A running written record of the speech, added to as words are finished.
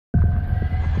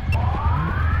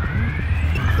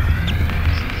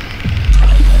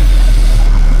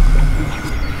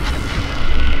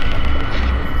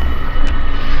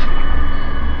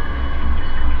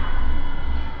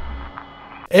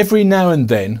Every now and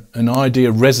then an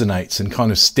idea resonates and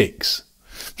kind of sticks.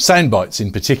 Sound bites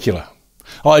in particular.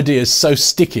 Ideas so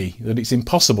sticky that it's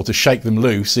impossible to shake them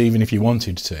loose even if you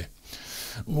wanted to.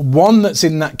 One that's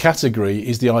in that category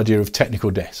is the idea of technical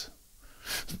debt.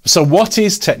 So what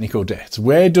is technical debt?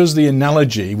 Where does the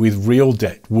analogy with real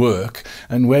debt work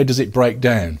and where does it break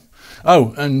down?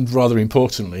 Oh, and rather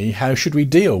importantly, how should we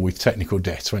deal with technical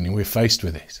debt when we're faced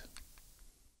with it?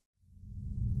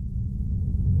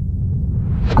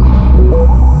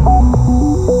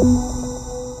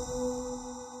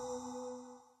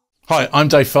 Hi, I'm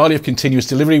Dave Farley of Continuous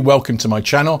Delivery. Welcome to my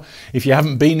channel. If you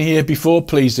haven't been here before,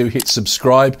 please do hit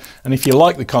subscribe. And if you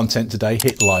like the content today,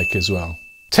 hit like as well.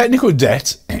 Technical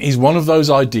debt is one of those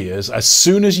ideas, as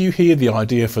soon as you hear the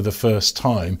idea for the first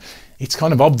time, it's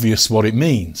kind of obvious what it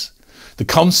means. The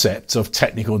concept of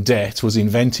technical debt was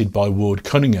invented by Ward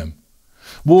Cunningham.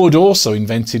 Ward also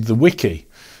invented the wiki.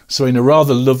 So in a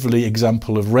rather lovely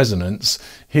example of resonance,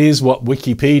 here's what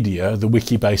Wikipedia, the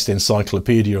wiki-based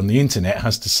encyclopedia on the internet,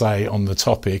 has to say on the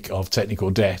topic of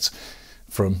technical debt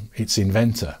from its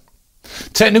inventor.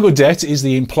 Technical debt is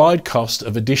the implied cost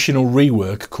of additional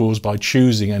rework caused by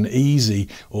choosing an easy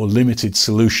or limited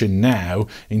solution now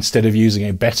instead of using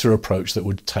a better approach that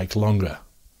would take longer.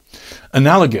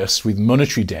 Analogous with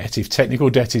monetary debt, if technical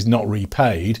debt is not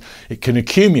repaid, it can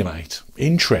accumulate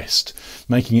interest,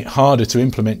 making it harder to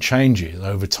implement changes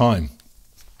over time.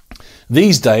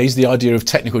 These days, the idea of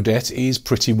technical debt is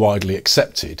pretty widely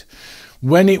accepted.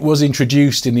 When it was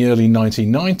introduced in the early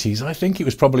 1990s, I think it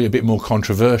was probably a bit more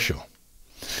controversial.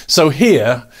 So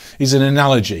here is an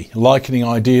analogy likening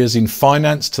ideas in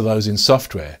finance to those in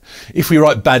software. If we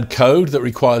write bad code that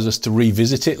requires us to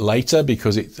revisit it later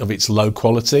because of its low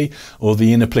quality or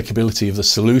the inapplicability of the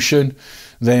solution,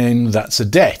 then that's a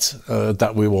debt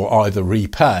that we will either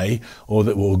repay or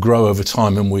that will grow over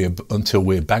time until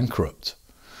we're bankrupt,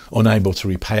 unable to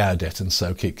repay our debt and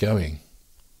so keep going.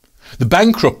 The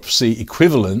bankruptcy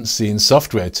equivalency in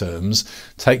software terms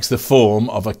takes the form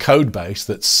of a code base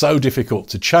that's so difficult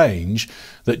to change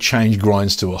that change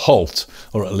grinds to a halt,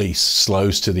 or at least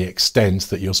slows to the extent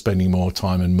that you're spending more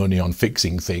time and money on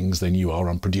fixing things than you are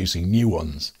on producing new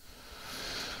ones.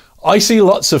 I see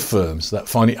lots of firms that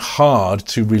find it hard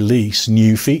to release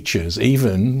new features,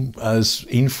 even as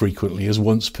infrequently as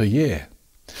once per year.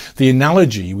 The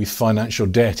analogy with financial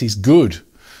debt is good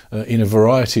in a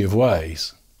variety of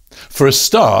ways. For a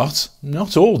start,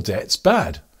 not all debt's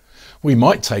bad. We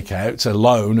might take out a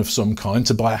loan of some kind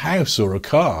to buy a house or a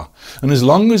car, and as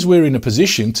long as we're in a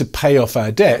position to pay off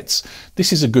our debts,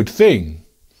 this is a good thing.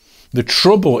 The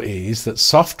trouble is that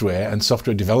software and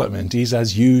software development is,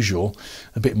 as usual,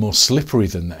 a bit more slippery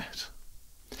than that.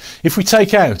 If we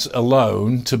take out a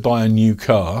loan to buy a new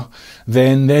car,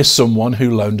 then there's someone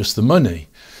who loaned us the money,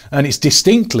 and it's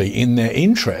distinctly in their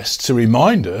interest to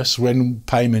remind us when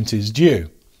payment is due.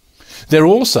 They're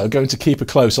also going to keep a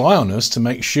close eye on us to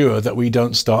make sure that we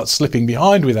don't start slipping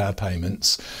behind with our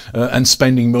payments and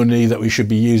spending money that we should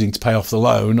be using to pay off the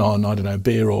loan on, I don't know,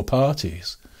 beer or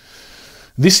parties.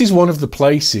 This is one of the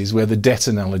places where the debt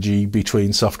analogy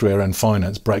between software and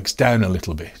finance breaks down a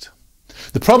little bit.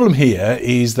 The problem here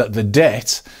is that the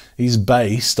debt is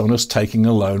based on us taking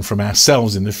a loan from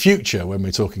ourselves in the future when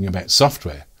we're talking about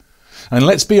software. And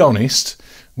let's be honest,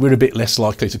 we're a bit less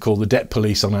likely to call the debt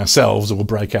police on ourselves or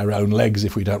break our own legs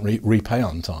if we don't repay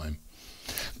on time.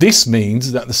 This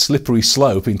means that the slippery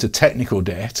slope into technical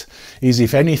debt is,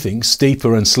 if anything,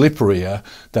 steeper and slipperier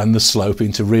than the slope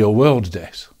into real-world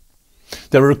debt.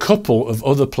 There are a couple of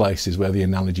other places where the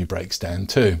analogy breaks down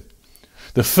too.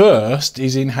 The first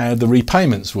is in how the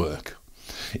repayments work.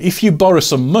 If you borrow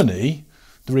some money,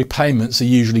 the repayments are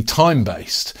usually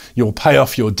time-based. You'll pay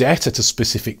off your debt at a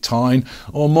specific time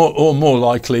or more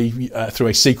likely through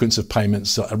a sequence of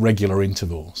payments at regular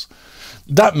intervals.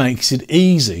 That makes it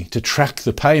easy to track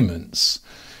the payments.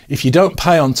 If you don't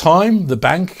pay on time, the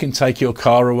bank can take your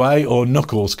car away or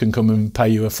Knuckles can come and pay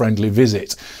you a friendly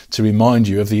visit to remind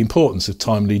you of the importance of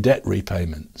timely debt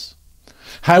repayments.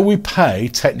 How we pay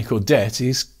technical debt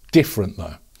is different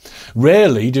though.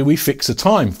 Rarely do we fix a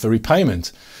time for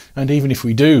repayment. And even if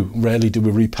we do, rarely do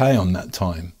we repay on that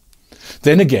time.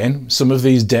 Then again, some of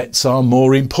these debts are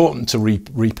more important to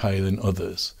repay than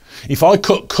others. If I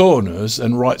cut corners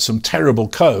and write some terrible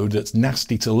code that's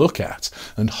nasty to look at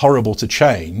and horrible to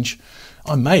change,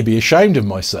 I may be ashamed of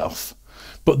myself.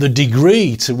 But the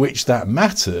degree to which that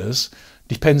matters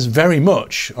depends very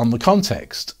much on the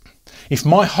context. If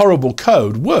my horrible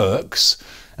code works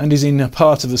and is in a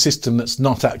part of the system that's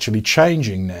not actually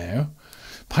changing now,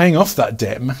 paying off that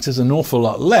debt matters an awful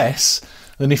lot less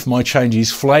than if my change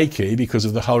is flaky because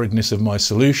of the hurriedness of my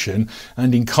solution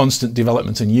and in constant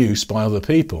development and use by other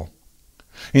people.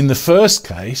 In the first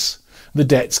case, the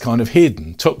debt's kind of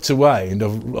hidden, tucked away and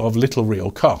of little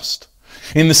real cost.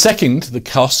 In the second, the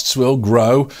costs will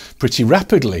grow pretty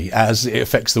rapidly as it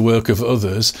affects the work of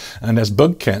others and as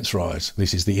bug counts rise.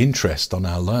 This is the interest on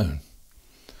our loan.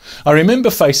 I remember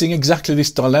facing exactly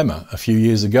this dilemma a few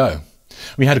years ago.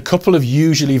 We had a couple of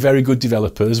usually very good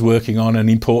developers working on an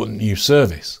important new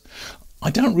service.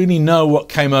 I don't really know what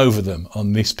came over them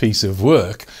on this piece of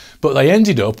work, but they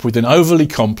ended up with an overly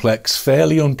complex,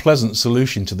 fairly unpleasant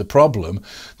solution to the problem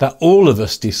that all of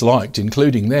us disliked,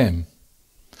 including them.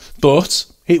 But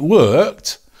it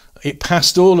worked, it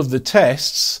passed all of the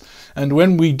tests, and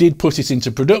when we did put it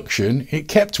into production, it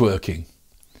kept working.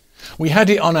 We had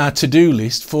it on our to-do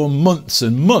list for months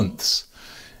and months,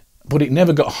 but it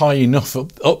never got high enough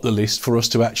up the list for us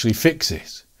to actually fix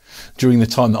it, during the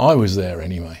time that I was there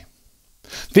anyway.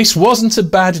 This wasn't a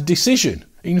bad decision.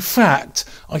 In fact,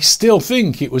 I still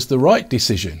think it was the right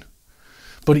decision.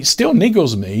 But it still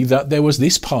niggles me that there was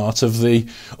this part of the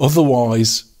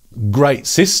otherwise great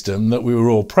system that we were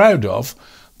all proud of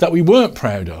that we weren't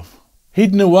proud of,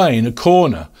 hidden away in a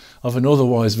corner of an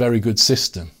otherwise very good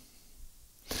system.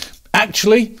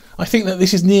 Actually, I think that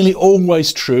this is nearly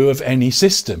always true of any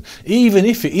system. Even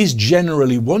if it is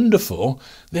generally wonderful,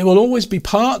 there will always be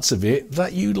parts of it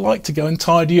that you'd like to go and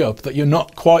tidy up that you're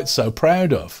not quite so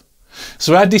proud of.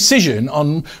 So our decision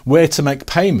on where to make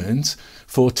payment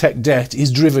for tech debt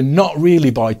is driven not really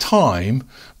by time,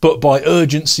 but by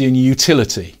urgency and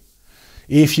utility.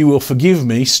 If you will forgive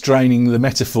me straining the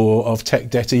metaphor of tech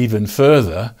debt even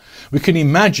further, we can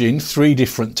imagine three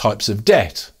different types of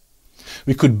debt.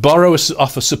 We could borrow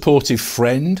off a supportive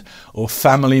friend or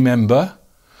family member.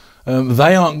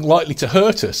 They aren't likely to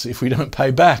hurt us if we don't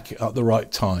pay back at the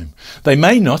right time. They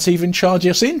may not even charge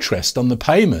us interest on the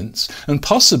payments, and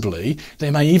possibly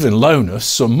they may even loan us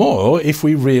some more if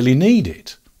we really need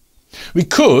it. We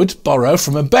could borrow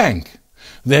from a bank.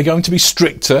 They're going to be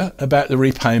stricter about the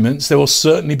repayments. There will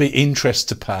certainly be interest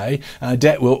to pay. Our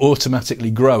debt will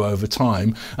automatically grow over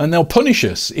time, and they'll punish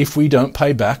us if we don't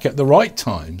pay back at the right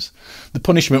times. The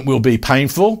punishment will be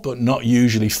painful, but not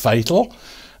usually fatal.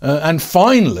 And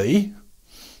finally,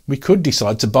 we could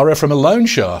decide to borrow from a loan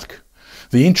shark.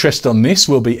 The interest on this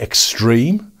will be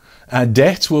extreme. Our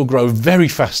debt will grow very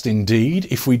fast indeed.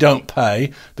 If we don't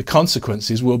pay, the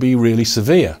consequences will be really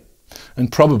severe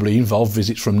and probably involve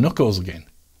visits from Knuckles again.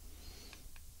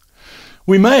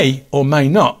 We may or may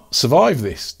not survive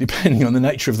this, depending on the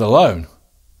nature of the loan.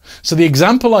 So the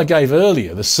example I gave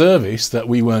earlier, the service that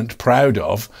we weren't proud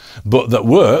of, but that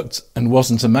worked and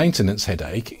wasn't a maintenance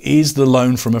headache, is the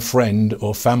loan from a friend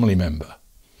or family member.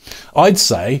 I'd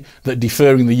say that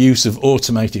deferring the use of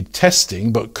automated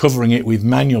testing, but covering it with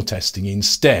manual testing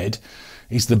instead,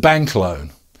 is the bank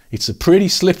loan. It's a pretty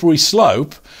slippery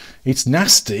slope. It's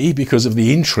nasty because of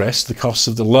the interest. The cost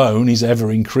of the loan is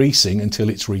ever increasing until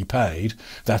it's repaid.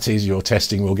 That is, your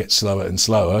testing will get slower and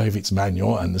slower if it's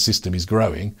manual and the system is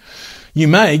growing. You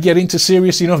may get into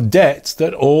serious enough debt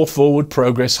that all forward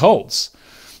progress halts.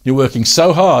 You're working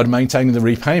so hard maintaining the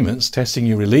repayments, testing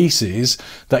your releases,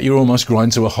 that you're almost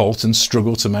grind to a halt and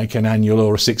struggle to make an annual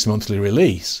or a 6-monthly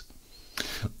release.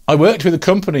 I worked with a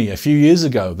company a few years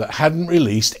ago that hadn't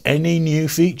released any new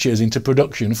features into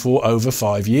production for over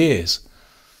 5 years.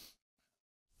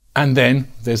 And then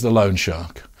there's the loan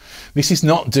shark. This is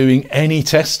not doing any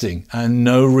testing and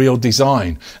no real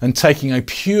design and taking a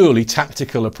purely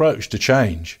tactical approach to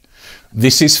change.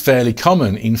 This is fairly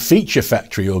common in feature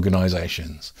factory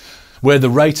organisations, where the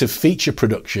rate of feature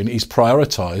production is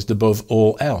prioritised above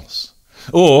all else.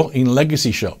 Or in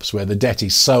legacy shops where the debt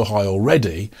is so high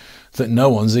already that no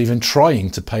one's even trying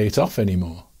to pay it off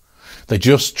anymore. They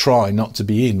just try not to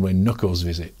be in when Knuckles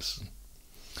visits.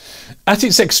 At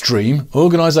its extreme,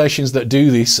 organisations that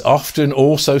do this often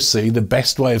also see the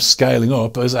best way of scaling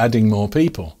up as adding more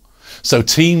people. So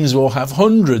teams will have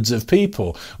hundreds of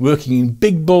people working in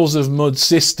big balls of mud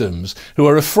systems who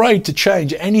are afraid to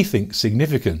change anything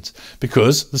significant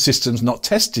because the system's not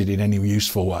tested in any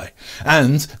useful way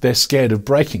and they're scared of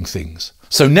breaking things.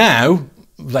 So now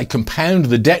they compound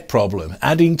the debt problem,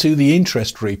 adding to the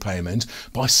interest repayment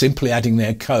by simply adding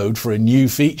their code for a new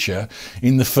feature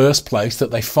in the first place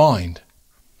that they find.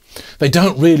 They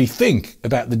don't really think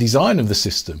about the design of the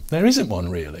system. There isn't one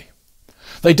really.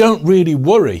 They don't really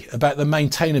worry about the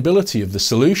maintainability of the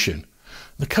solution.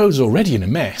 The code's already in a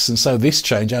mess, and so this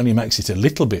change only makes it a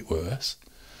little bit worse.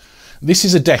 This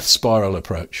is a death spiral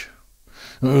approach.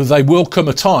 There will come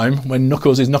a time when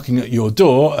Knuckles is knocking at your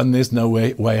door and there's no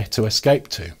way to escape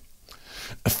to.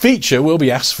 A feature will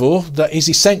be asked for that is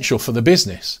essential for the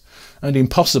business and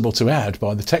impossible to add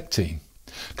by the tech team.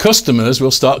 Customers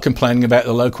will start complaining about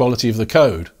the low quality of the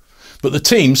code, but the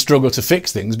teams struggle to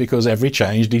fix things because every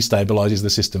change destabilizes the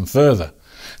system further.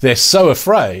 They're so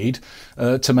afraid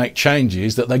to make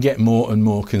changes that they get more and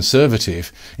more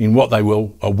conservative in what they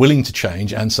are willing to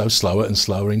change, and so slower and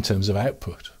slower in terms of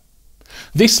output.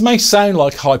 This may sound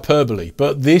like hyperbole,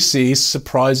 but this is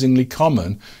surprisingly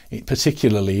common,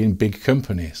 particularly in big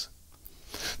companies.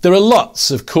 There are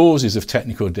lots of causes of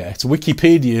technical debt.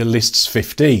 Wikipedia lists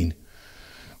 15.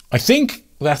 I think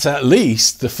that at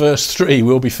least the first 3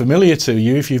 will be familiar to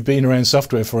you if you've been around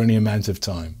software for any amount of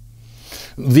time.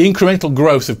 The incremental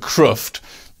growth of cruft,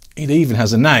 it even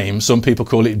has a name, some people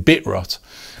call it bit rot.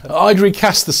 I'd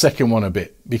recast the second one a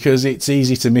bit because it's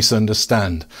easy to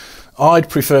misunderstand. I'd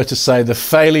prefer to say the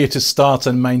failure to start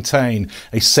and maintain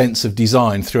a sense of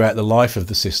design throughout the life of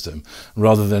the system,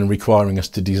 rather than requiring us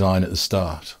to design at the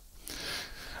start.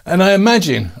 And I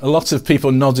imagine a lot of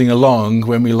people nodding along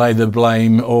when we lay the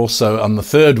blame also on the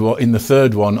third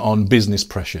one on business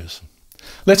pressures.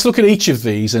 Let's look at each of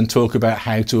these and talk about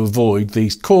how to avoid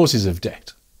these causes of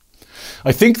debt.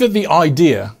 I think that the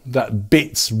idea that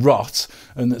bits rot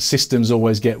and that systems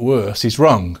always get worse is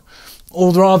wrong,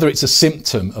 or rather it's a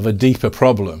symptom of a deeper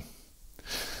problem.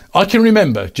 I can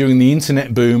remember during the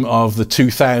internet boom of the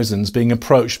 2000s being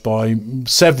approached by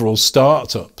several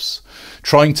startups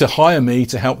trying to hire me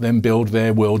to help them build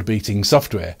their world-beating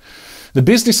software. The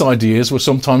business ideas were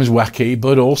sometimes wacky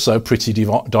but also pretty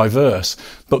diverse,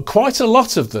 but quite a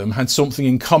lot of them had something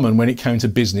in common when it came to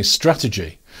business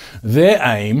strategy. Their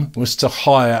aim was to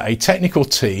hire a technical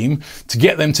team to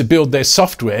get them to build their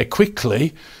software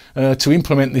quickly to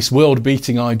implement this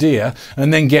world-beating idea,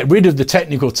 and then get rid of the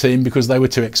technical team because they were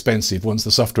too expensive once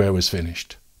the software was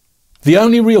finished. The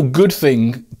only real good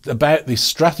thing about this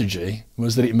strategy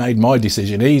was that it made my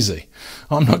decision easy.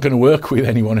 I'm not going to work with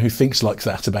anyone who thinks like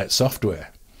that about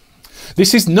software.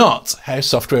 This is not how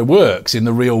software works in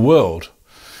the real world.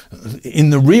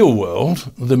 In the real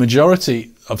world, the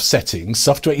majority of settings,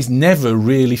 software is never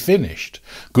really finished.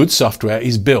 Good software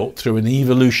is built through an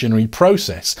evolutionary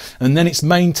process, and then it's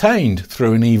maintained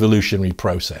through an evolutionary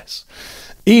process.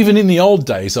 Even in the old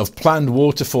days of planned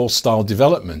waterfall style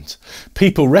development,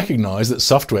 people recognised that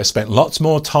software spent lots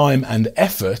more time and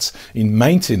effort in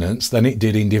maintenance than it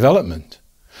did in development.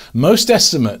 Most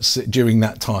estimates during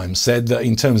that time said that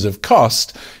in terms of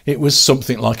cost, it was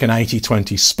something like an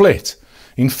 80-20 split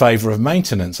in favour of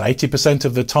maintenance. 80%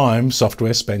 of the time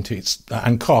software spent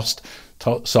and cost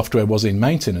software was in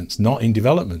maintenance, not in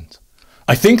development.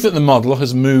 I think that the model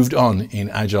has moved on in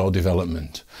agile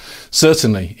development.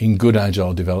 Certainly in good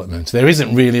agile development. There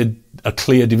isn't really a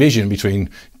clear division between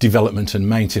development and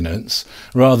maintenance.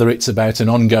 Rather, it's about an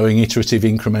ongoing iterative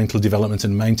incremental development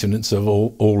and maintenance of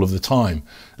all of the time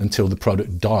until the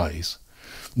product dies.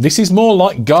 This is more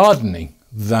like gardening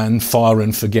than fire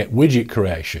and forget widget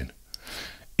creation.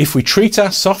 If we treat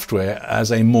our software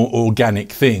as a more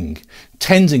organic thing,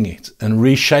 tending it and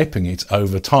reshaping it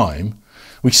over time,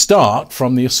 we start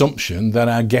from the assumption that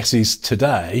our guesses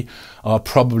today are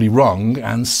probably wrong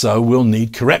and so will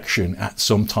need correction at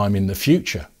some time in the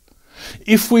future.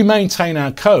 If we maintain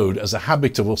our code as a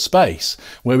habitable space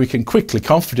where we can quickly,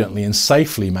 confidently and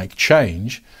safely make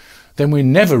change, then we're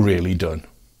never really done.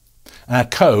 Our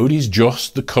code is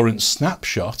just the current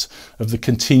snapshot of the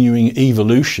continuing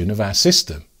evolution of our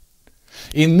system.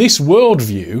 In this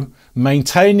worldview,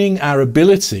 maintaining our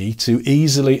ability to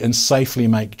easily and safely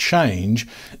make change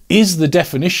is the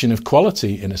definition of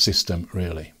quality in a system,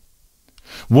 really.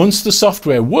 Once the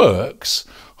software works,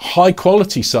 high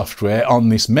quality software on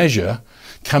this measure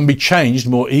can be changed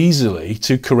more easily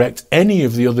to correct any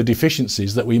of the other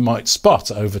deficiencies that we might spot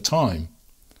over time.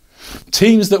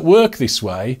 Teams that work this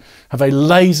way have a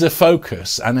laser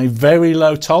focus and a very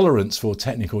low tolerance for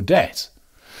technical debt.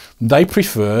 They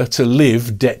prefer to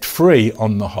live debt-free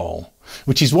on the whole,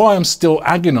 which is why I'm still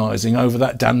agonising over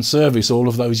that damn service all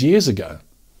of those years ago.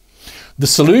 The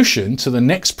solution to the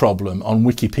next problem on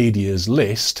Wikipedia's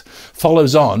list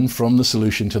follows on from the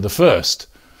solution to the first.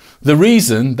 The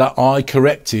reason that I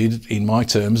corrected, in my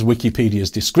terms, Wikipedia's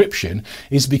description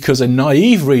is because a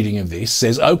naive reading of this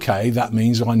says, okay, that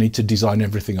means I need to design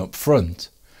everything up front.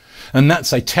 And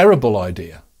that's a terrible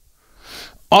idea.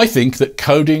 I think that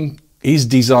coding is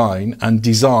design and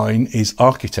design is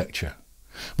architecture.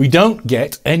 We don't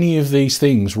get any of these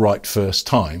things right first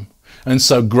time, and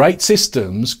so great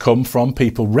systems come from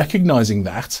people recognising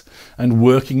that and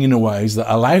working in ways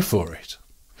that allow for it.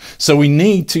 So we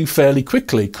need to fairly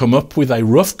quickly come up with a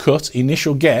rough cut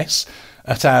initial guess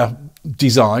at our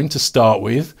design to start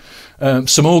with,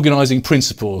 some organising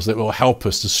principles that will help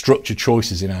us to structure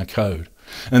choices in our code.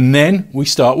 And then we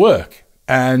start work.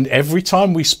 And every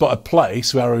time we spot a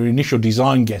place where our initial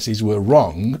design guesses were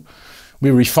wrong, we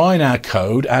refine our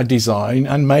code, our design,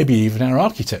 and maybe even our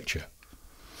architecture.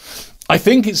 I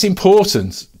think it's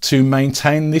important to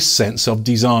maintain this sense of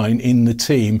design in the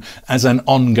team as an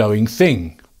ongoing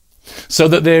thing, so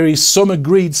that there is some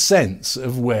agreed sense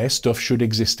of where stuff should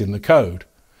exist in the code.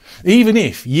 Even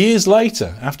if years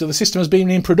later, after the system has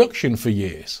been in production for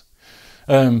years,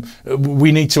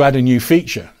 we need to add a new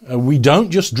feature. We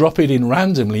don't just drop it in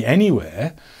randomly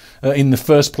anywhere in the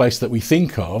first place that we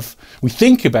think of. We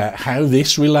think about how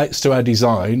this relates to our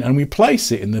design and we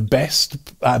place it in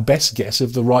our best guess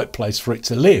of the right place for it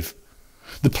to live.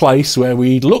 The place where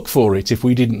we'd look for it if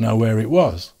we didn't know where it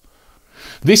was.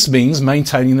 This means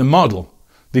maintaining the model,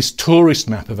 this tourist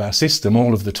map of our system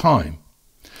all of the time.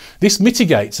 This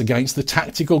mitigates against the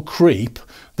tactical creep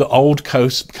that old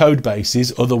code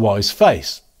bases otherwise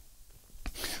face.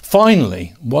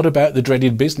 Finally, what about the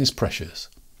dreaded business pressures?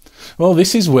 Well,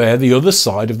 this is where the other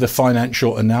side of the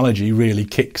financial analogy really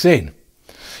kicks in.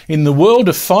 In the world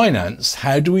of finance,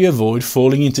 how do we avoid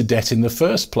falling into debt in the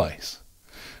first place?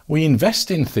 We invest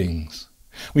in things.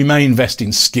 We may invest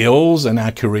in skills and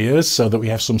our careers so that we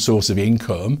have some source of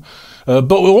income,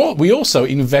 but we also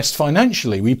invest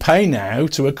financially. We pay now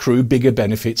to accrue bigger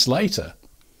benefits later.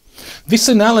 This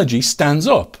analogy stands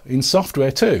up in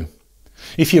software too.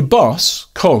 If your boss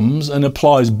comes and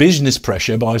applies business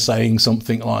pressure by saying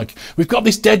something like, "We've got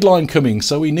this deadline coming,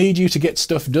 so we need you to get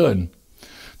stuff done,"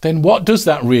 then what does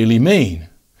that really mean?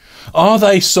 Are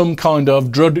they some kind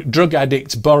of drug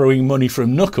addict borrowing money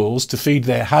from Knuckles to feed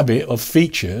their habit of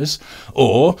features?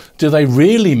 Or do they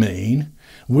really mean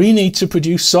we need to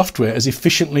produce software as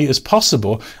efficiently as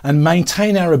possible and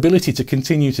maintain our ability to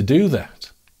continue to do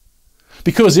that?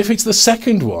 Because if it's the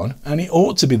second one, and it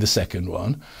ought to be the second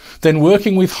one, then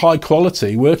working with high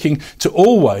quality, working to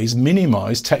always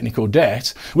minimize technical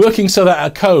debt, working so that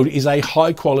our code is a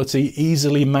high quality,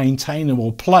 easily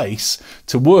maintainable place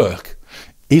to work,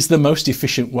 is the most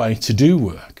efficient way to do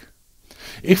work.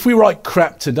 If we write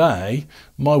crap today,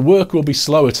 my work will be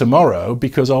slower tomorrow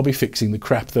because I'll be fixing the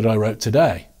crap that I wrote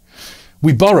today.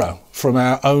 We borrow from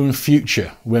our own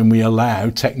future when we allow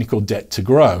technical debt to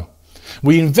grow.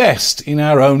 We invest in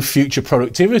our own future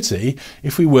productivity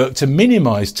if we work to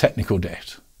minimize technical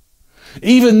debt.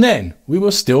 Even then, we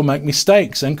will still make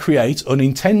mistakes and create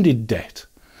unintended debt.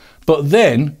 But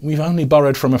then we've only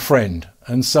borrowed from a friend,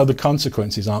 and so the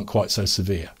consequences aren't quite so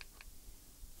severe.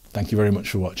 Thank you very much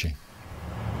for watching.